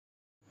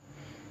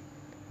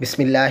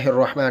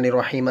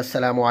बिस्मिल्लाहिर्रहमानिर्रहीम।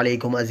 अस्सलामु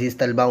अलैकुम अज़ीज़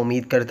तलबा,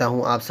 उम्मीद करता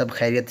हूँ आप सब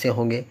खैरियत से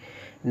होंगे।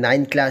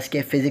 9th क्लास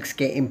के फ़िज़िक्स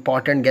के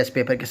इम्पॉर्टेंट गेस्ट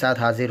पेपर के साथ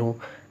हाज़िर हूँ।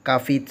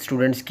 काफ़ी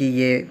स्टूडेंट्स की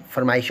ये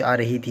फरमाइश आ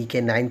रही थी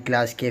कि 9th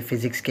क्लास के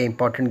फ़िज़िक्स के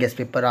इम्पॉर्टेंट गेस्ट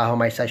पेपर आप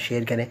हमारे साथ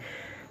शेयर करें।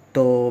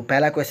 तो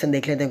पहला क्वेश्चन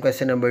देख लेते हैं।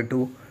 Question number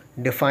 2,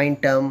 define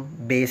term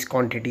base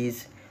quantities,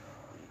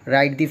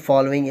 right the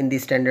following in the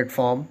standard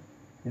form,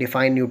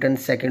 define Newton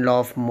second law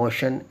of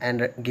motion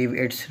and give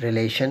its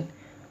relation,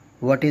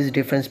 what is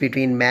difference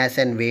between mass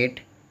and weight,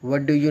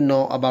 what do you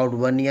know about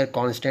one year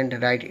constant,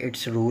 write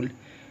its rule,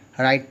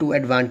 write two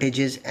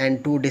advantages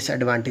and two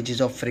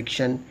disadvantages of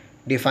friction,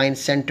 define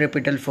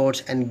centripetal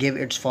force and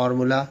give its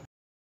formula,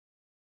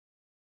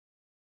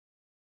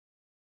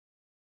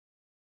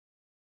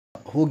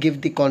 who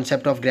give the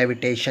concept of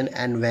gravitation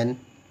and when.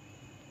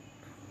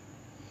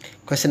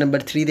 Question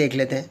number 3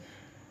 देख लेते हैं.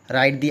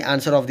 Write the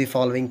answer of the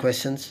following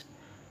questions.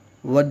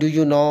 What do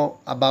you know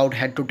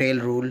about head to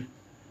tail rule?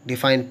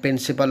 Define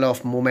principle of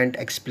moment,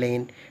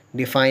 explain.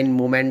 Define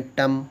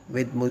momentum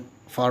with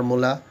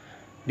formula.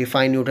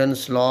 Define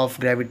Newton's law of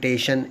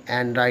gravitation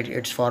and write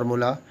its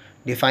formula.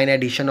 Define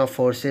addition of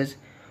forces.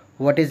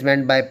 What is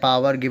meant by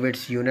power, give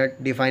its unit.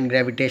 Define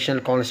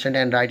gravitational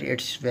constant and write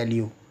its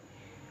value.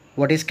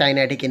 What is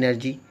kinetic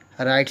energy,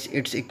 writes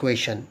its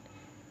equation.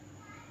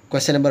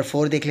 Question number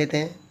 4 देख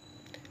लेते हैं.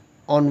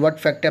 On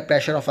what factor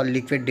pressure of a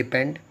liquid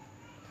depend?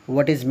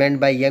 What is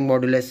meant by Young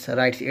modulus,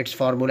 writes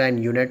its formula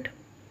and unit.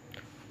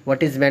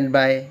 What is meant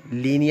by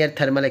linear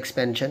thermal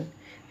expansion,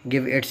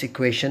 give its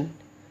equation.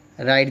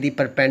 Write the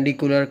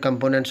perpendicular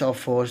components of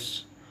force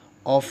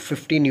of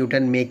 50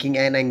 Newton making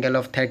an angle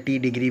of 30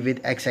 degree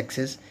with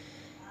x-axis.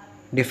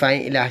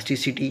 Define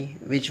elasticity,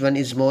 which one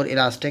is more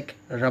elastic,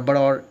 rubber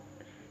or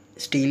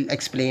steel,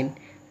 explain.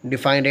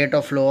 Define rate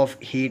of flow of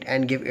heat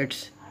and give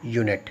its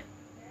unit.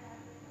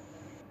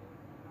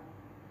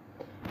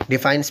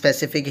 Define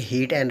specific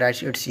heat and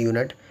write its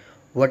unit.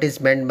 What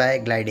is meant by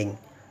gliding.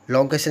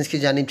 Long questions की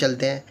जानिब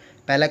चलते हैं.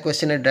 पहला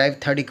question है drive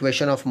third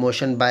equation of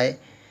motion bye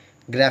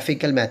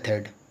graphical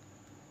method.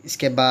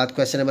 इसके बाद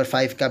question number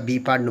 5 का B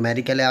part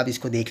numerical है, आप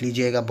इसको देख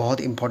लीजिएगा,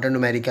 बहुत इंपॉर्टेंट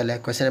न्यूमेरिकल है.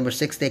 क्वेश्चन नंबर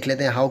 6 देख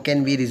लेते हैं. How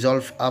can we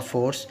resolve a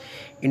force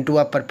into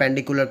a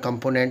perpendicular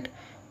component.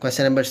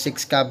 Question number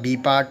 6 का बी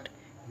पार्ट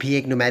भी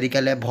एक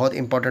न्यूमेरिकल है, बहुत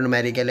इंपॉर्टेंट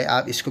न्यूमेरिकल है,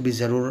 आप इसको भी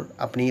ज़रूर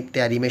अपनी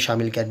तैयारी में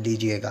शामिल कर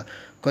दीजिएगा.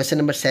 क्वेश्चन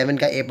नंबर 7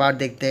 का ए पार्ट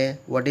देखते हैं.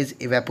 What is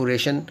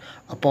evaporation,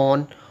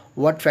 upon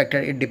what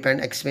factor it depend,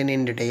 explain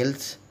in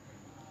details.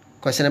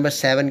 Question number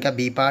 7 का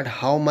B part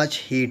how much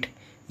heat,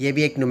 ये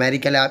भी एक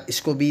न्यूमेरिकल है, आप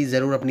इसको भी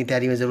ज़रूर अपनी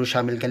तैयारी में ज़रूर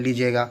शामिल कर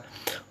लीजिएगा.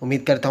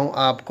 उम्मीद करता हूँ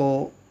आपको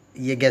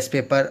ये गेस्ट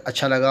पेपर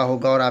अच्छा लगा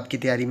होगा और आपकी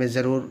तैयारी में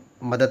ज़रूर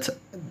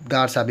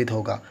मददगार साबित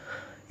होगा.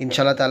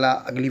 इंशाल्लाह ताला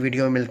अगली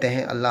वीडियो में मिलते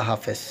हैं. अल्लाह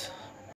हाफ़िज़.